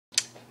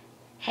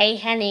Hey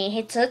honey,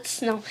 hey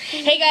toots. No.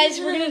 Hey guys,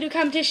 we're gonna do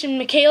competition.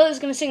 Michaela is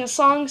gonna sing a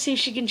song, see if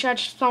she can try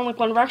to sound like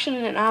One Direction,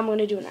 and I'm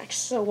gonna do it next.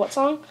 So what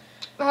song?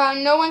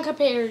 No one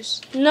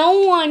compares.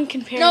 No one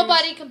compares.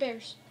 Nobody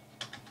compares.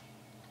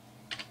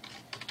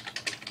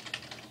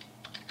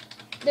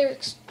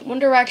 Lyrics. One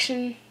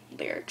Direction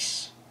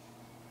lyrics.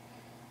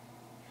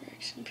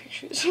 Lyrics and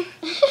pictures.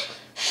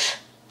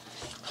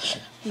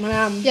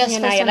 Mom, Yes, you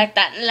know first you one. like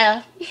that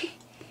love.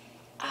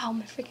 Ow,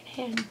 my freaking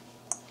hand.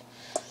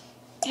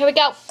 Here we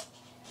go.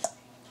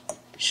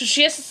 So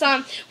she has to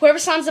sound. Whoever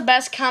sounds the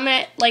best,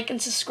 comment, like,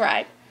 and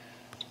subscribe.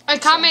 I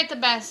comment the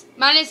best.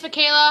 My name's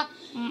Michaela.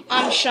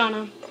 I'm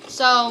Shauna.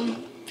 So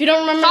If you don't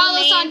remember follow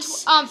the us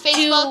names, on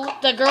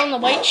Facebook. do the girl in the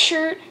white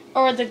shirt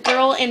or the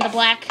girl in the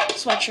black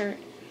sweatshirt.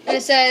 And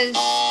it says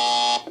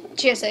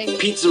GSA.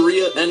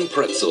 Pizzeria and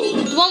Pretzel.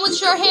 The one with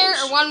short hair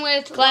or one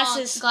with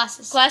Glasses.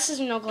 Glasses. Glasses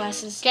or no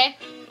glasses. Okay.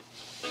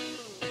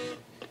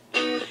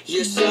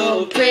 You're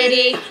so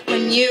Pretty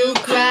when you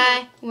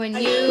cry, when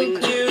you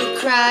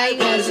cry,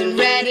 wasn't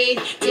ready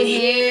to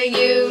hear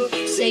you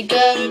say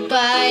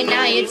goodbye.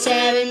 Now you're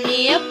tearing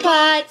me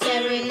apart,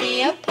 tearing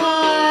me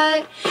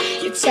apart.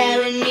 You're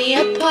tearing me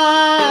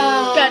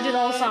apart. Gotta do the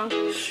whole song.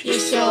 You're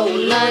so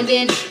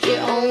London, your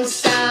own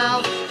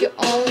style,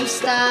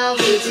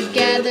 we're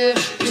together,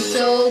 you're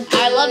so good.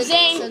 I love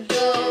Zayn. So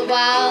go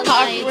wild,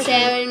 now you're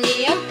tearing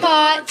me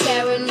apart,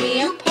 tearing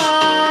me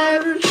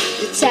apart.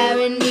 You're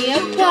tearing me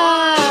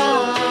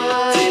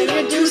apart.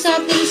 You do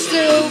something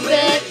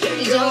stupid,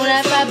 you don't know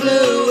if I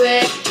blew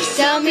it. Just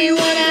tell me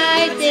what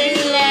I did,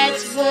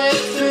 let's work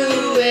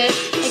through it.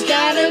 There's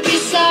gotta be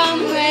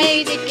some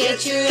way to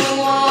get you to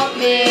want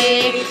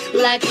me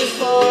like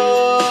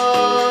before.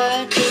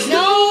 'Cause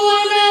no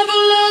one ever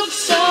looked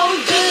so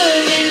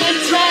good in a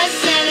dress,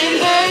 and it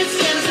hurts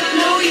 'cause I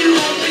know you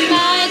won't be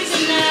mine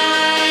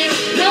tonight.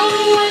 No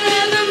one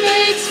ever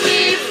makes me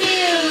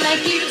feel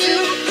like you do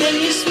when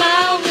you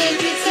smile when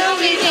you tell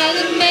me how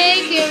to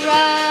make it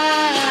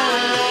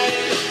right.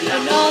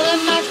 And all of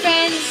my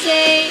friends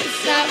say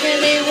it's not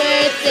really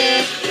worth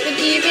it, but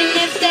even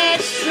if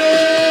that's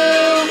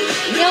true,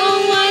 no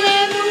one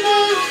ever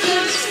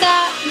could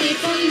stop me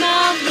from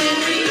not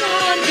living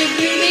on to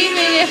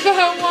believing if I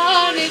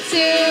wanted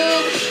to.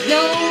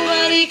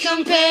 Nobody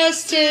compares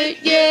to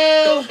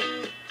you.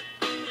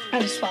 I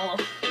just swallow.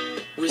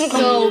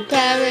 So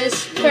Paris,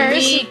 when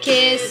we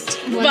kissed,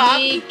 Bob.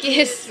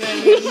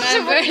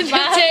 remember the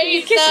Bob,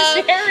 you taste kissed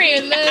of Sherry.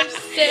 your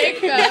lipstick.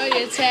 Oh,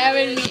 you're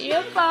tearing me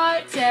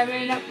apart,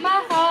 tearing up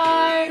my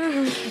heart.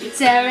 You're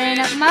tearing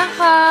up my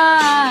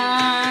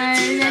heart.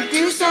 I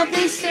do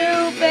something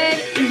stupid.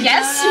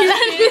 Yes,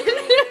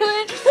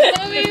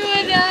 Tell me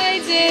what I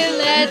did,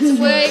 let's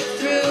work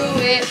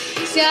through it.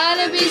 There's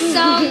gotta be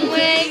some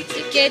way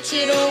to get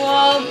you to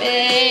want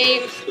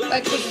me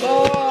like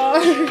before.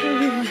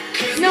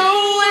 No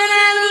one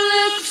ever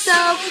looked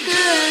so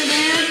good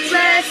in a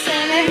dress,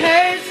 and it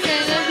hurts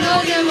 'cause I know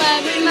you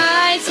might be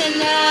mine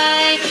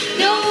tonight.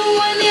 No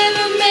one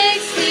ever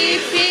makes me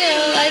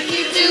feel like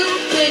you do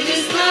with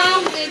your smile,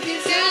 with your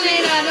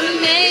feeling how to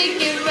make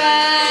it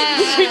right.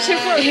 Reaching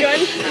for a gun.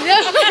 No,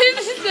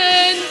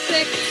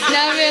 it's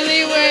not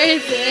really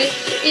worth it,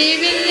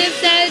 even if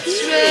that's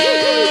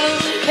true.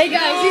 Hey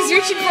guys, he's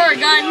reaching for a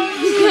gun.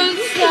 Don't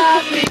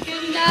stop me,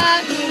 you're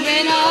not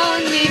moving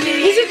on, leaving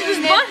He's in his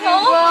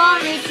butthole.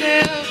 want me to.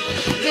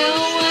 No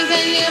one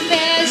can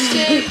compare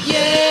to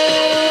you.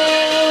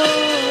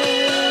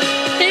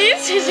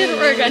 He's reaching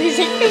for a gun. He's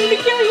like, I'm gonna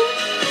kill you.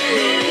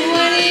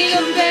 Nobody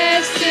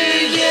compares to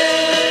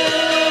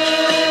you.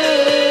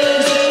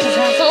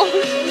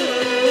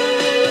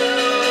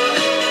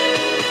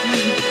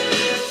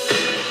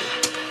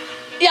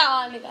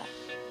 Ja, nigga.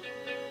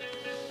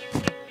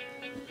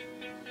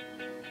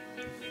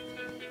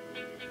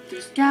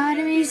 There's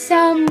gotta be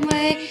some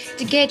way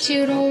to get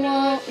you to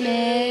want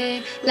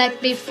me like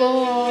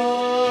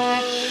before.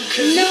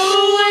 No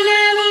one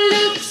ever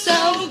looked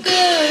so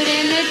good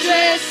in a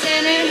dress,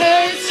 and it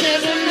hurts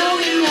 'cause I know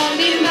you won't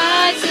be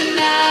mine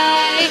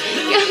tonight.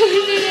 You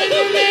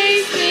never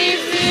makes me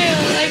feel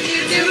like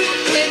you do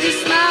with your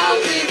smile,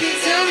 with you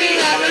tell me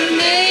how to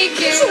make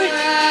it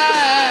right.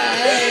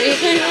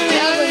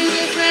 Telling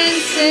your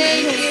friends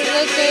say you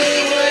look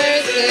really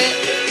worth it,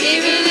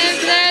 even if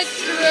that's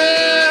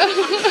true.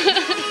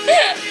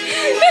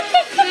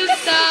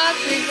 Stop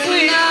me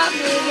from not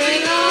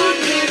moving on,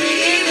 maybe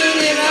even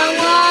if I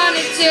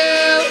wanted to.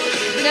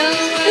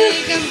 Nobody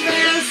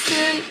compares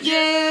to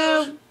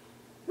you.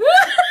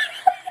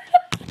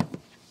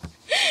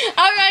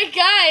 Alright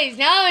guys,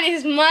 now it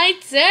is my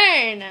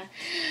turn.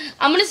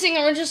 I'm gonna sing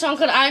an original song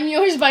called I'm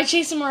Yours by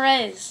Jason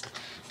Mraz.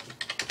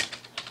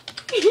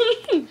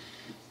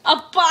 A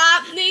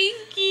pop,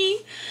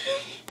 Nikki.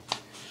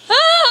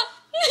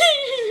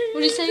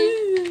 What do you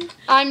say?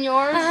 I'm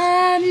yours.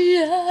 I'm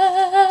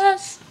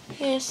yours.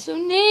 Yes, you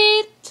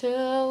need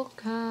to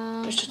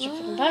come. There's such a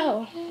fucking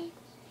bow.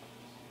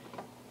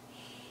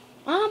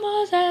 I'm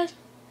yours.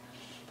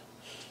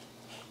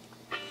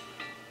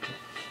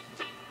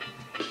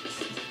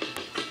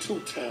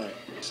 two-time.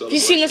 Have you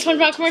seen the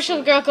SpongeBob commercial?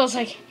 The girl goes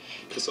like,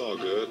 It's all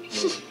good.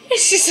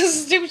 she's so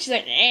stupid. She's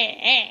like,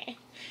 eh, eh.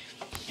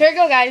 Here we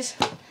go, guys.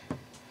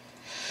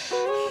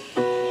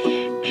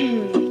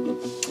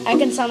 I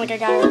can sound like a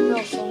guy or a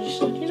girl, so I'm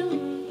just like, you know,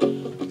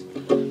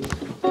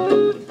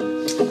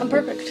 I'm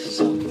perfect.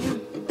 So.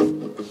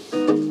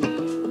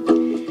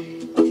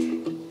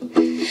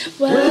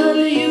 Well,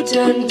 you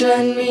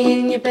done me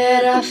in your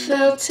bed, I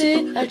felt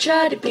it. I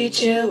tried to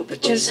beat you,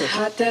 but you're so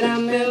hot that I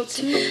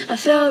melted. I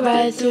fell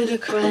right through the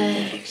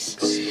cracks,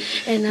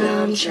 and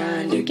I'm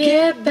trying to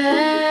get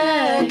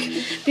back.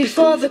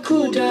 Before the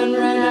cool done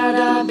run out,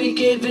 I'll be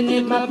giving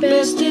it my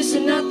best. This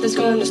and nothing's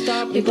gonna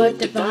stop me but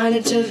divine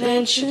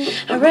intervention.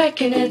 I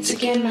reckon it's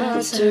again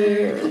my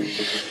turn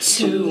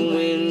to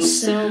win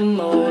some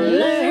or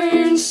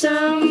learn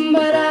some,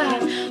 but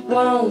I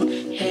won't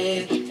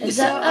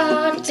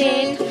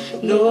hesitate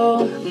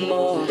no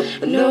more,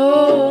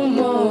 no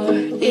more.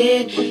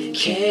 It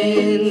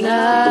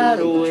cannot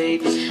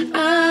wait.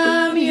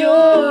 I'm yours.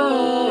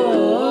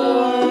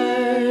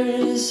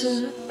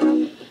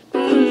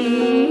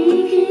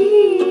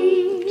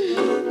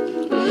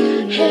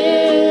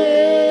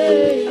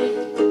 Hey,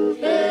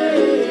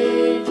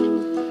 hey.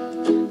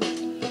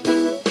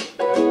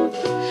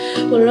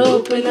 Well,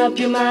 open up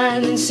your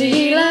mind and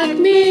see like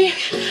me.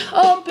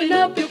 Open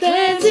up your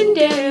plans and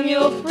damn,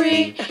 you're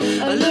free.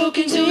 Look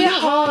into your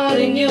heart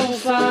and you'll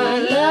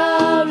find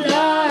love,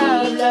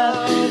 love,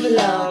 love,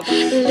 love.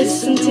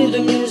 Listen to the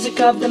music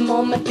of the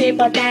moment,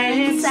 people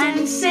dance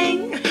and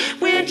sing.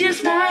 We're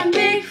just one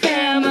big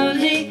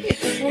family,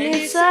 and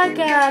it's our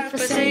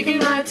God-forsaken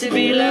right to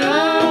be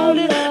loved,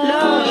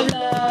 loved,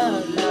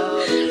 loved,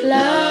 loved,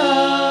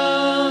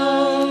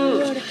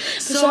 loved.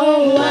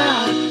 So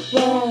I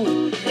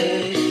won't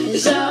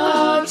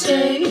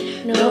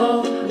hesitate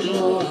no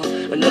more,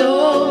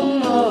 no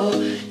more.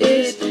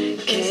 It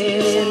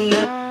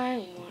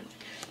cannot.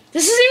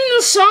 This isn't even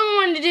the song I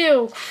wanted to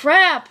do.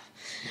 Crap.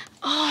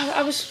 Oh,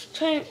 I was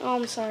trying. Oh,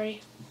 I'm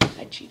sorry.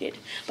 I cheated.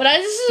 But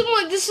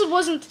this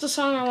wasn't the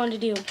song I wanted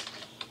to do.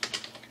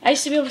 I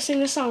used to be able to sing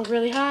this song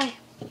really high.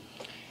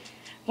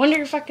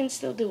 Wonder if I can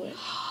still do it.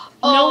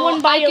 No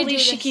One by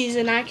Alicia Keys,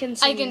 and I can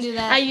sing I can do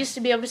that. I used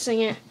to be able to sing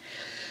it.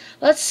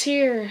 Let's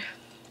hear.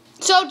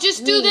 So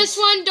just do this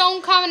one.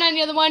 Don't comment on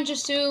the other one.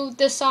 Just do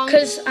this song.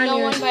 'Cause on No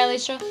yours. One by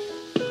Alicia.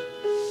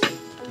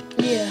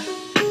 Yeah.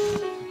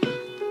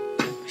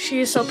 She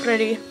is so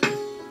pretty.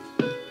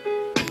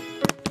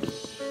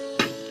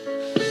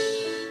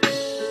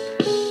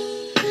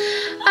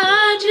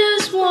 I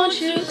just want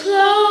you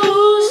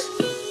close,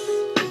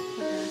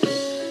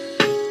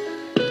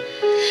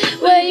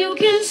 where you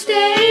can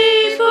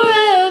stay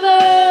forever.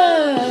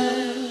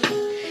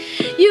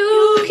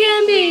 You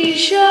can be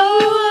sure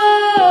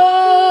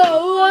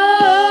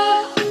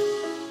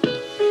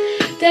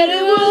that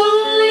it will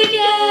only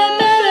get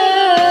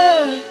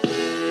better.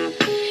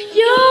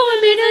 You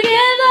and me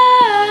together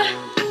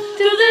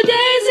through the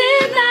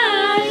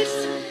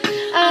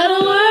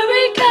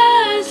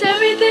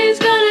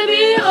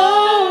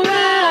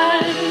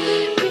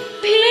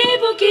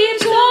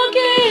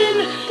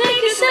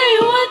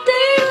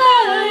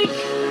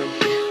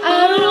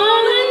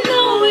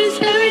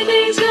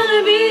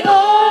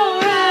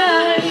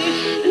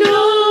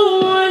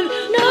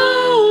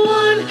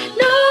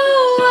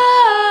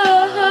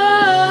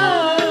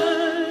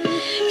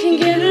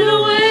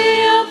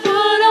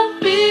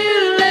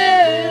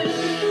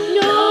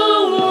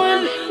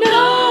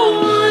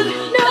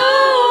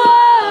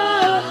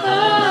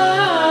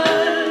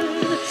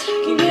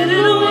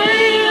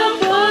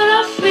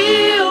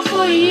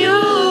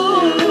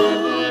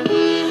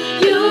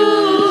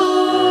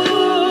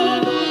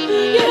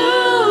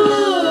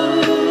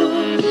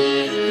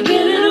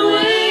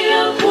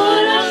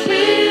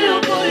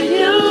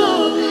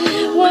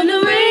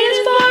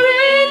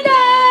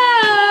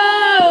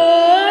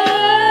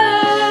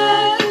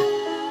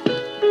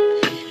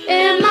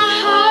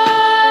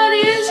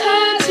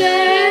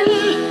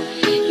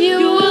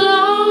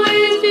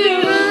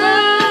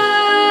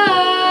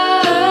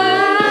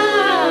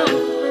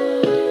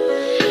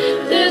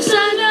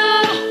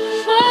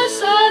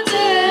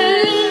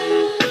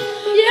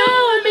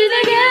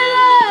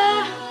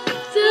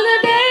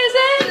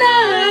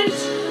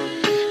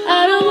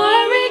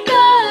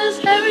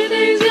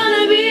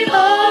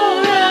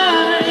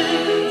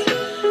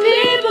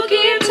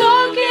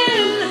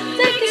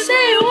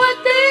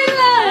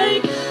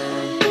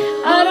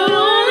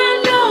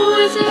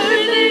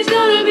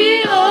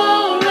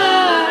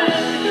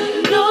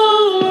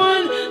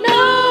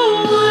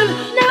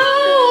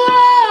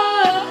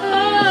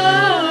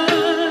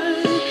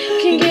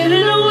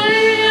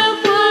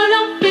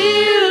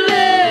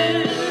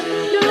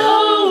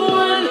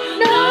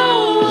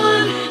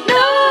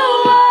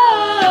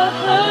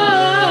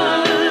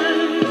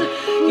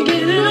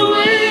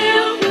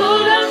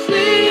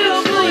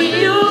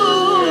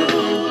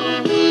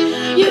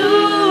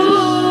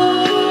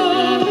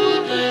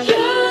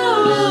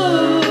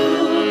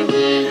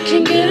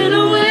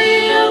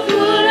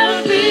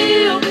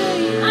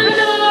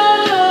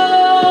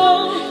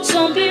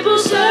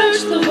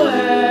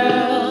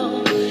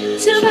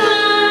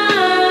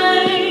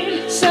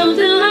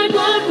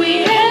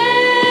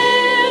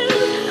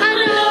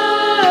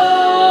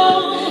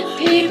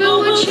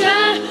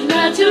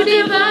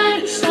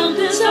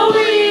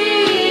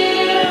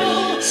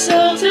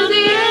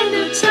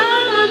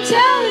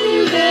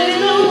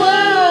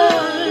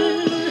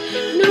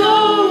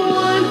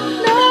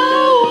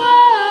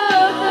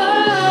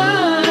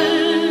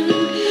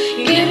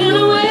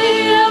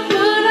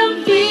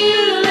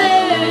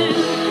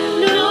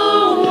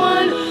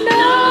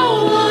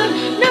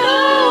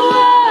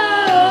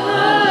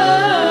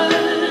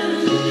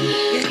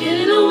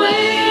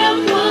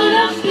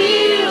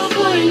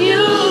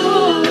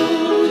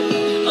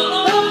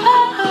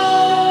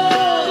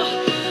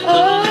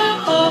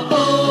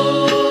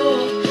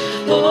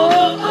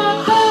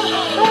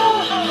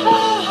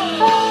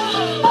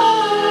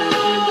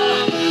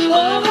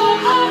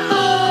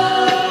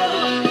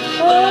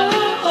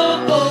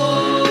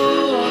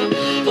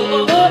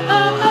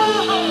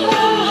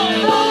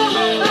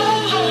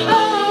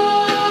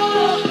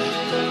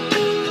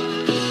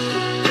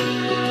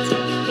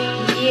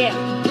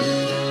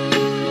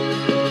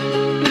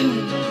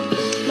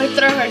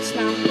throat hurts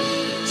now.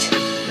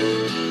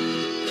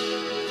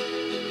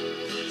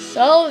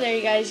 So there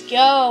you guys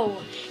go.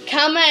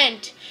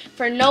 Comment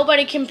for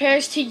Nobody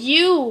Compares to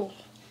You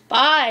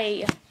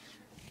by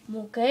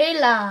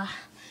Mukayla.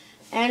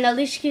 And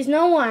Alicia Keys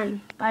No One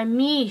by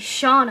me,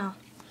 Shauna.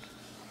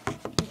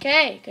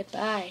 Okay,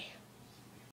 goodbye.